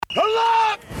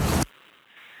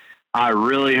I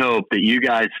really hope that you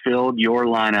guys filled your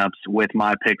lineups with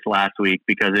my picks last week,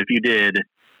 because if you did,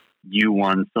 you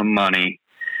won some money.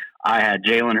 I had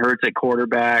Jalen Hurts at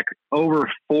quarterback, over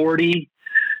 40.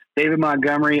 David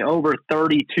Montgomery, over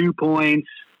 32 points.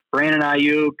 Brandon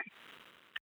Ayuk,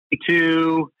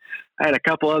 2. I had a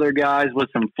couple other guys with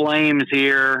some flames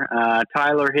here.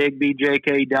 Tyler Higbee,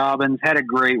 J.K. Dobbins had a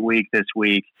great week this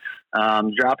week.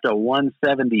 Dropped a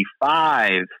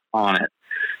 175 on it.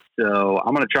 So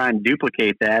I'm going to try and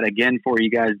duplicate that again for you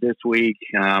guys this week.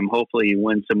 Hopefully you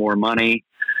win some more money.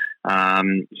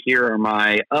 Here are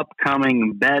my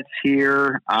upcoming bets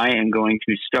here. I am going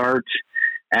to start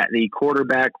at the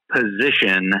quarterback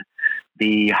position.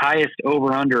 The highest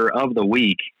over-under of the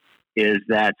week is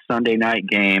that Sunday night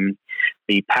game,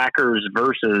 the Packers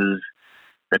versus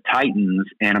the Titans,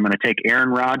 and I'm going to take Aaron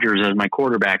Rodgers as my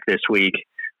quarterback this week.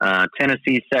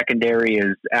 Tennessee's secondary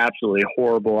is absolutely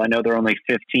horrible. I know they're only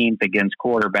 15th against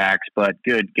quarterbacks, but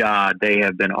good God, they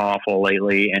have been awful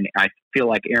lately, and I feel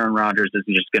like Aaron Rodgers is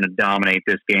just going to dominate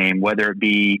this game, whether it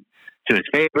be to his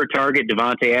favorite target,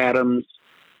 Devontae Adams,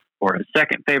 or his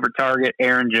second favorite target,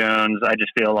 Aaron Jones. I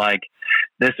just feel like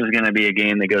this is going to be a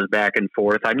game that goes back and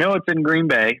forth. I know it's in Green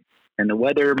Bay, and the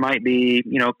weather might be,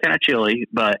 kind of chilly,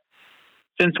 but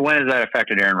since when has that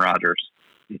affected Aaron Rodgers?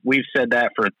 We've said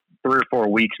that for 3 or 4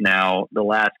 weeks now, the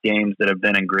last games that have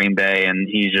been in Green Bay, and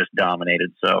he's just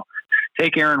dominated. So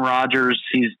take Aaron Rodgers.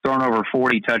 He's thrown over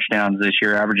 40 touchdowns this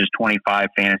year, averages 25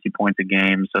 fantasy points a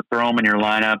game. So throw him in your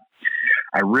lineup.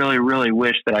 I really, really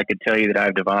wish that I could tell you that I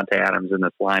have Devontae Adams in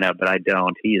this lineup, but I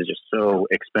don't. He is just so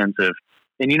expensive.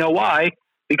 And you know why?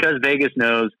 Because Vegas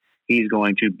knows he's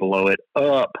going to blow it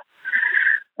up.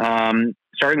 Starting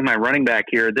with my running back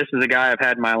here, this is a guy I've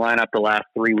had in my lineup the last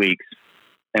 3 weeks,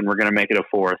 and we're going to make it a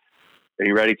 4th. Are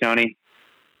you ready, Tony?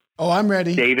 Oh, I'm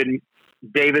ready.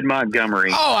 David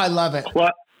Montgomery. Oh, I love it.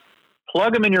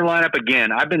 Plug him in your lineup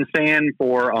again. I've been saying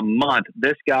for a month,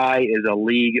 this guy is a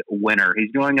league winner.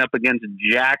 He's going up against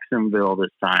Jacksonville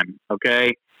this time,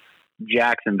 okay?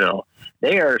 Jacksonville.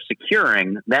 They are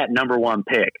securing that number 1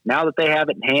 pick. Now that they have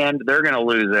it in hand, they're going to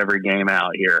lose every game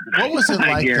out here. What was it like,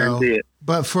 I guarantee though? It.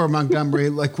 But for Montgomery,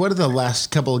 what have the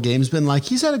last couple of games been like?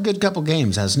 He's had a good couple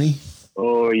games, hasn't he?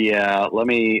 Oh yeah, let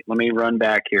me run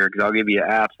back here because I'll give you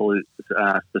absolute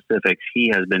specifics. He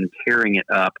has been tearing it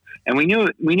up, and we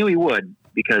knew he would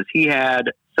because he had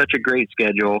such a great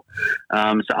schedule.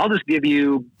 So I'll just give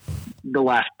you the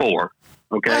last 4.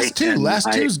 Okay,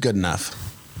 last two is good enough.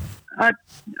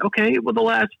 Okay, well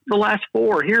the last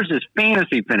 4. Here's his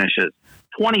fantasy finishes: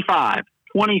 25,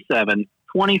 27,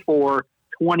 24,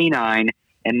 29,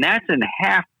 and that's in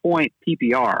half-point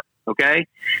PPR. Okay,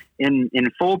 in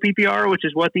full PPR, which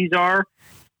is what these are,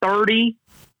 30,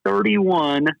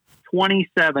 31,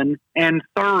 27, and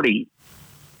 30.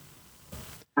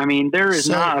 I mean, there is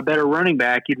not a better running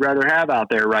back you'd rather have out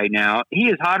there right now. He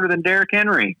is hotter than Derrick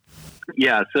Henry.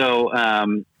 Yeah, so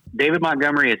David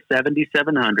Montgomery is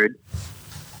 7,700.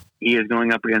 He is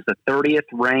going up against the 30th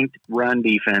ranked run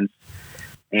defense,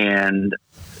 and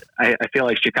I feel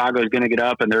like Chicago is going to get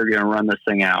up and they're going to run this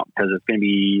thing out because it's going to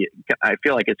be – I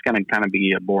feel like it's going to kind of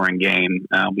be a boring game.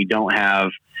 We don't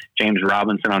have James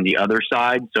Robinson on the other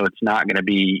side, so it's not going to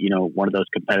be, one of those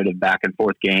competitive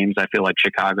back-and-forth games. I feel like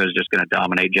Chicago is just going to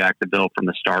dominate Jacksonville from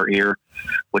the start here,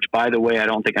 which, by the way, I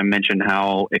don't think I mentioned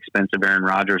how expensive Aaron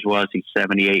Rodgers was. He's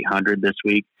 $7,800 this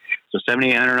week. So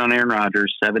 $7,800 on Aaron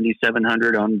Rodgers,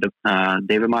 $7,700 on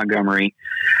David Montgomery.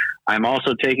 I'm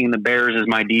also taking the Bears as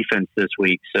my defense this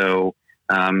week, so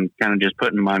kind of just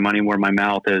putting my money where my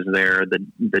mouth is there.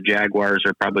 The Jaguars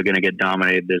are probably going to get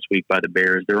dominated this week by the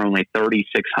Bears. They're only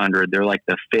 3,600. They're like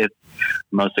the 5th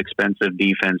most expensive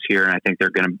defense here, and I think they're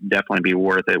going to definitely be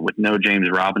worth it. With no James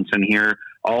Robinson here,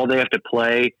 all they have to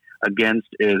play against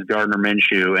is Gardner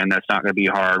Minshew, and that's not going to be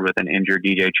hard with an injured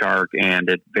DJ Chark and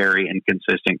a very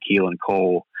inconsistent Keelan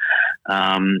Cole.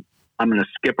 I'm going to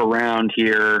skip around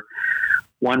here.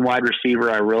 One wide receiver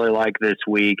I really like this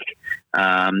week.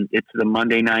 It's the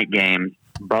Monday night game,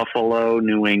 Buffalo,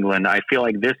 New England. I feel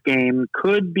like this game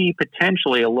could be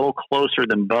potentially a little closer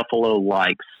than Buffalo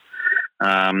likes.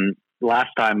 Last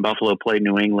time Buffalo played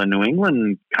New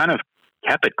England kind of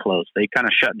kept it close. They kind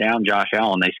of shut down Josh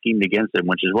Allen. They schemed against him,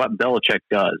 which is what Belichick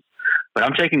does. But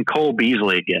I'm taking Cole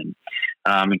Beasley again.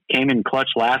 He came in clutch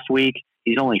last week.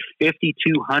 He's only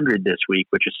 5,200 this week,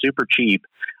 which is super cheap.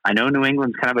 I know New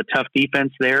England's kind of a tough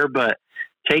defense there, but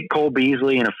take Cole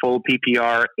Beasley in a full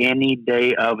PPR any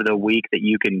day of the week that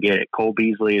you can get it. Cole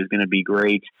Beasley is going to be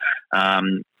great.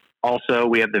 Also,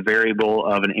 we have the variable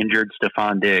of an injured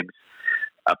Stephon Diggs.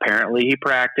 Apparently, he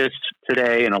practiced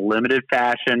today in a limited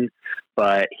fashion,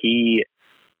 but he,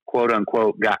 quote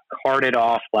unquote, got carted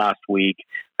off last week.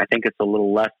 I think it's a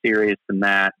little less serious than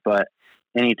that, but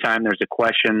anytime there's a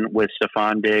question with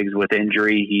Stephon Diggs with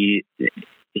injury,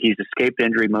 he's escaped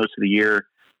injury most of the year.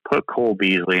 Put Cole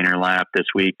Beasley in your lineup this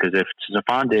week, because if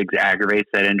Stephon Diggs aggravates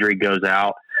that injury, goes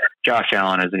out, Josh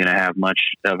Allen isn't going to have much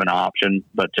of an option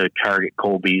but to target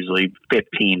Cole Beasley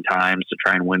 15 times to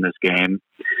try and win this game.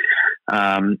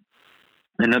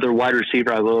 Another wide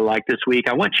receiver I really like this week.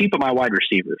 I went cheap at my wide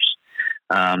receivers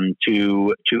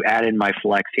to add in my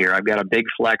flex here. I've got a big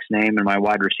flex name in my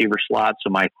wide receiver slot, so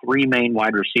my three main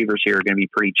wide receivers here are going to be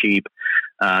pretty cheap.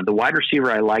 The wide receiver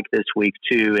I like this week,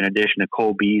 too, in addition to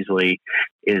Cole Beasley,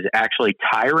 is actually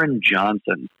Tyron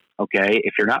Johnson. Okay,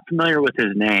 if you're not familiar with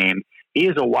his name, he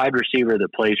is a wide receiver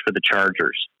that plays for the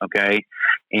Chargers. Okay,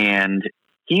 and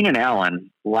Keenan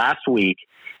Allen last week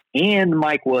and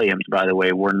Mike Williams, by the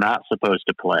way, were not supposed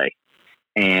to play.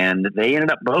 And they ended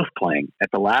up both playing at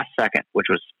the last second, which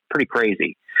was pretty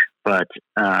crazy. But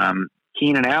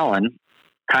Keenan Allen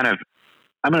kind of,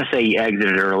 I'm going to say he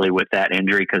exited early with that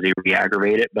injury because he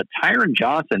re-aggravated. But Tyron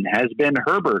Johnson has been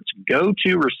Herbert's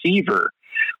go-to receiver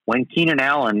when Keenan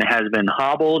Allen has been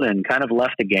hobbled and kind of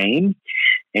left the game.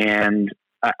 And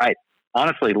I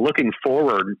honestly, looking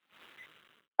forward,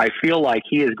 I feel like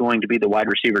he is going to be the wide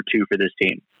receiver 2 for this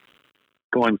team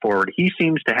going forward. He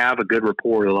seems to have a good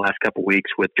rapport the last couple of weeks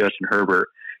with Justin Herbert.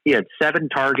 He had 7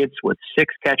 targets with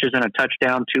 6 catches and a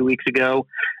touchdown 2 weeks ago.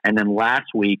 And then last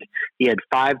week he had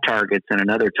 5 targets and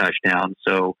another touchdown.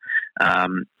 So,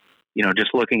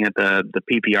 just looking at the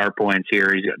PPR points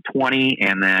here, he's got 20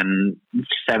 and then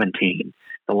 17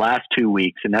 the last 2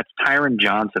 weeks. And that's Tyron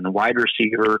Johnson, the wide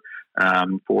receiver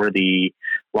for the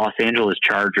Los Angeles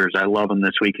Chargers. I love him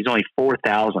this week. He's only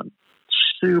 4,000.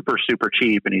 Super, super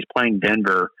cheap, and he's playing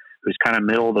Denver, who's kind of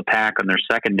middle of the pack on their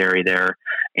secondary there.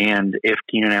 And if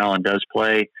Keenan Allen does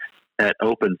play, that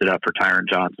opens it up for Tyron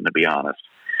Johnson, to be honest.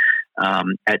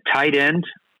 At tight end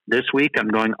this week, I'm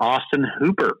going Austin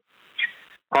Hooper.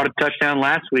 Caught a touchdown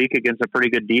last week against a pretty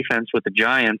good defense with the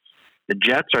Giants. The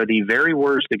Jets are the very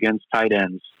worst against tight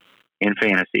ends in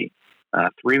fantasy.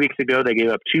 3 weeks ago, they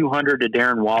gave up 200 to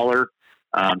Darren Waller.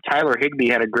 Tyler Higbee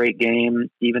had a great game.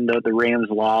 Even though the Rams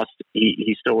lost,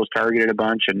 he still was targeted a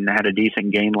bunch and had a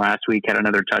decent game last week, had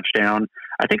another touchdown.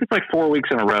 I think it's like 4 weeks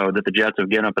in a row that the Jets have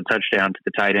given up a touchdown to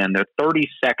the tight end. They're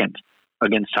 32nd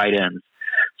against tight ends.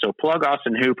 So plug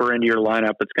Austin Hooper into your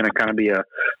lineup. It's going to kind of be a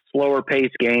slower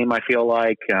pace game, I feel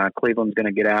like. Cleveland's going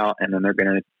to get out, and then they're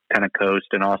going to kind of coast,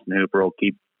 and Austin Hooper will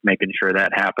keep making sure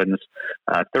that happens.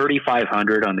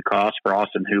 $3,500 on the cost for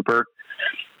Austin Hooper.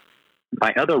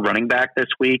 My other running back this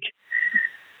week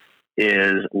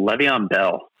is Le'Veon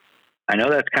Bell. I know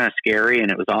that's kind of scary, and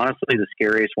it was honestly the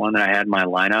scariest one that I had in my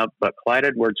lineup, but Clyde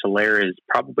Edwards-Helaire is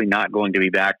probably not going to be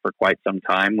back for quite some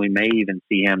time. We may even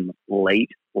see him late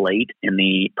in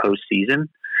the postseason.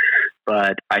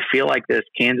 But I feel like this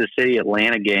Kansas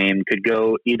City-Atlanta game could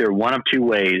go either one of two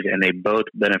ways, and they both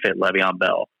benefit Le'Veon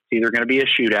Bell. It's either going to be a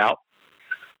shootout,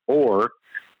 or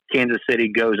Kansas City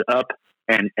goes up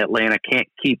and Atlanta can't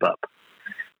keep up.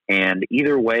 And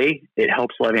either way, it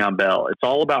helps Le'Veon Bell. It's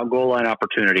all about goal line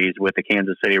opportunities with the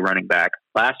Kansas City running back.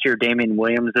 Last year, Damian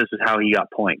Williams, this is how he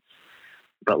got points.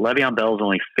 But Le'Veon Bell is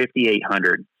only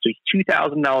 $5,800. So he's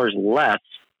 $2,000 less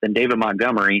than David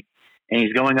Montgomery, and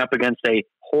he's going up against a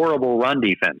horrible run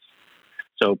defense.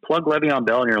 So plug Le'Veon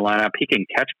Bell in your lineup. He can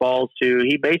catch balls, too.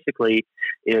 He basically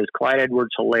is Clyde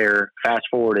Edwards-Helaire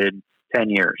fast-forwarded 10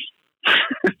 years.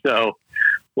 So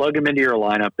plug him into your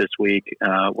lineup this week.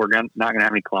 We're not going to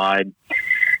have any Clyde.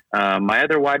 My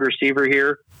other wide receiver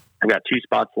here, I've got 2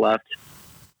 spots left.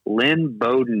 Lynn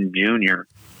Bowden Jr.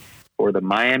 for the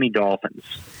Miami Dolphins.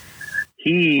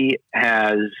 He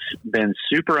has been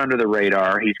super under the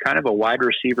radar. He's kind of a wide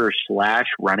receiver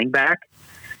 / running back.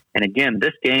 And again,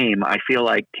 this game I feel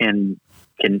like can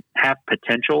have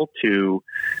potential to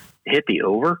hit the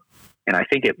over. And I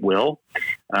think it will.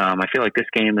 I feel like this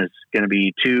game is going to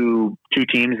be two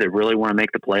teams that really want to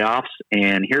make the playoffs.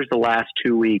 And here's the last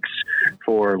 2 weeks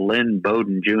for Lynn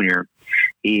Bowden Jr.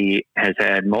 He has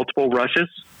had multiple rushes,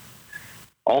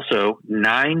 also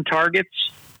 9 targets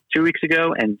 2 weeks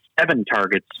ago and 7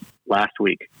 targets last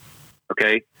week.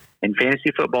 Okay? In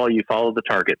fantasy football, you follow the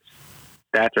targets.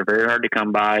 Stats are very hard to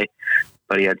come by,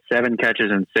 but he had 7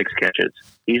 catches and 6 catches.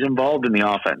 He's involved in the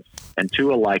offense, and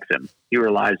Tua likes him. He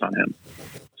relies on him.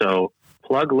 So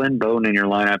plug Lynn Bowden in your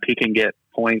lineup. He can get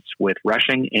points with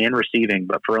rushing and receiving,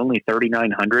 but for only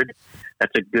 $3,900,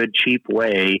 that's a good, cheap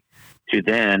way to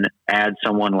then add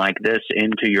someone like this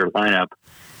into your lineup.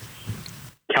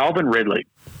 Calvin Ridley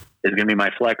is going to be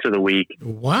my flex of the week.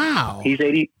 Wow. He's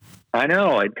 80. I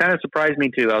know. It kind of surprised me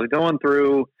too. I was going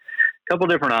through a couple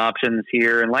different options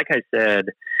here, and like I said,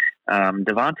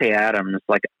 Davante Adams,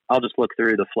 like I'll just look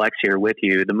through the flex here with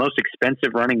you. The most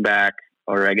expensive running back,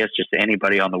 or I guess just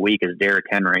anybody on the week, is Derrick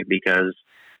Henry, because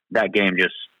that game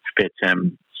just fits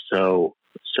him so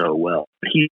well.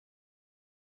 He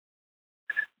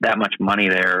that much money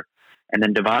there. And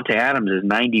then Davante Adams is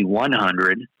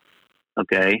 9,100.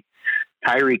 Okay.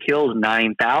 Tyreek Hill's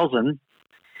 9,000.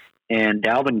 And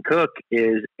Dalvin Cook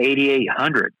is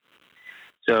 8,800.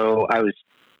 So I was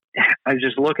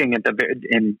just looking at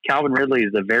and Calvin Ridley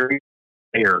is the very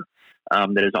player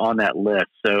that is on that list.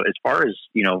 So as far as,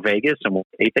 Vegas and what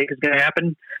they think is going to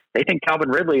happen, they think Calvin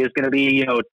Ridley is going to be,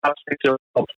 top 6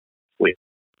 week.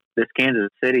 This Kansas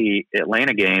City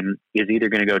Atlanta game is either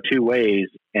going to go two ways,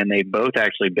 and they both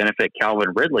actually benefit Calvin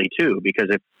Ridley too, because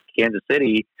if Kansas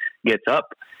City gets up,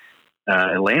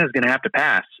 Atlanta's going to have to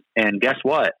pass. And guess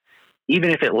what?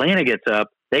 Even if Atlanta gets up,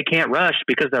 they can't rush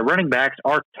because their running backs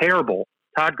are terrible.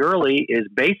 Todd Gurley is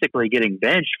basically getting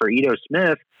benched for Ito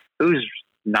Smith, who's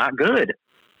not good.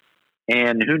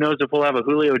 And who knows if we'll have a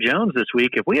Julio Jones this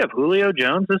week. If we have Julio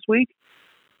Jones this week,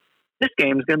 this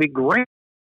game is going to be great.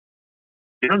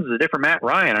 Jones is a different Matt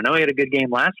Ryan. I know he had a good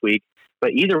game last week, but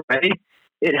either way,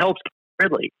 it helps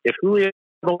Ridley. If Julio is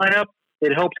in the lineup,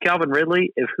 it helps Calvin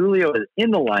Ridley. If Julio is in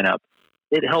the lineup,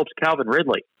 it helps Calvin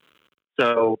Ridley.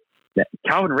 So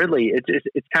Calvin Ridley,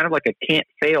 it's kind of like a can't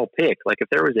fail pick. Like if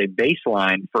there was a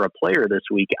baseline for a player this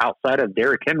week outside of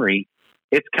Derrick Henry,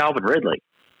 it's Calvin Ridley,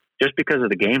 just because of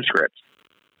the game script.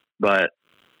 But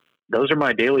those are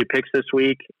my daily picks this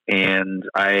week, and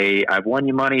I've won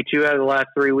you money 2 out of the last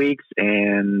 3 weeks,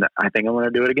 and I think I'm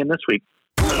going to do it again this week.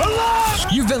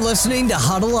 You've been listening to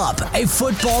Huddle Up, a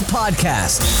football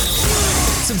podcast.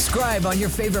 Subscribe on your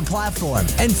favorite platform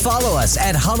and follow us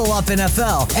at Huddle Up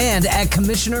NFL and at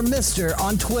Commissioner Mister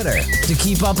on Twitter to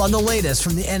keep up on the latest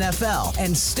from the NFL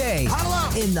and stay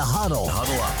in the huddle.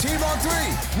 Huddle Up. Team on 3.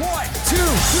 1,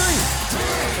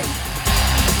 2, 3.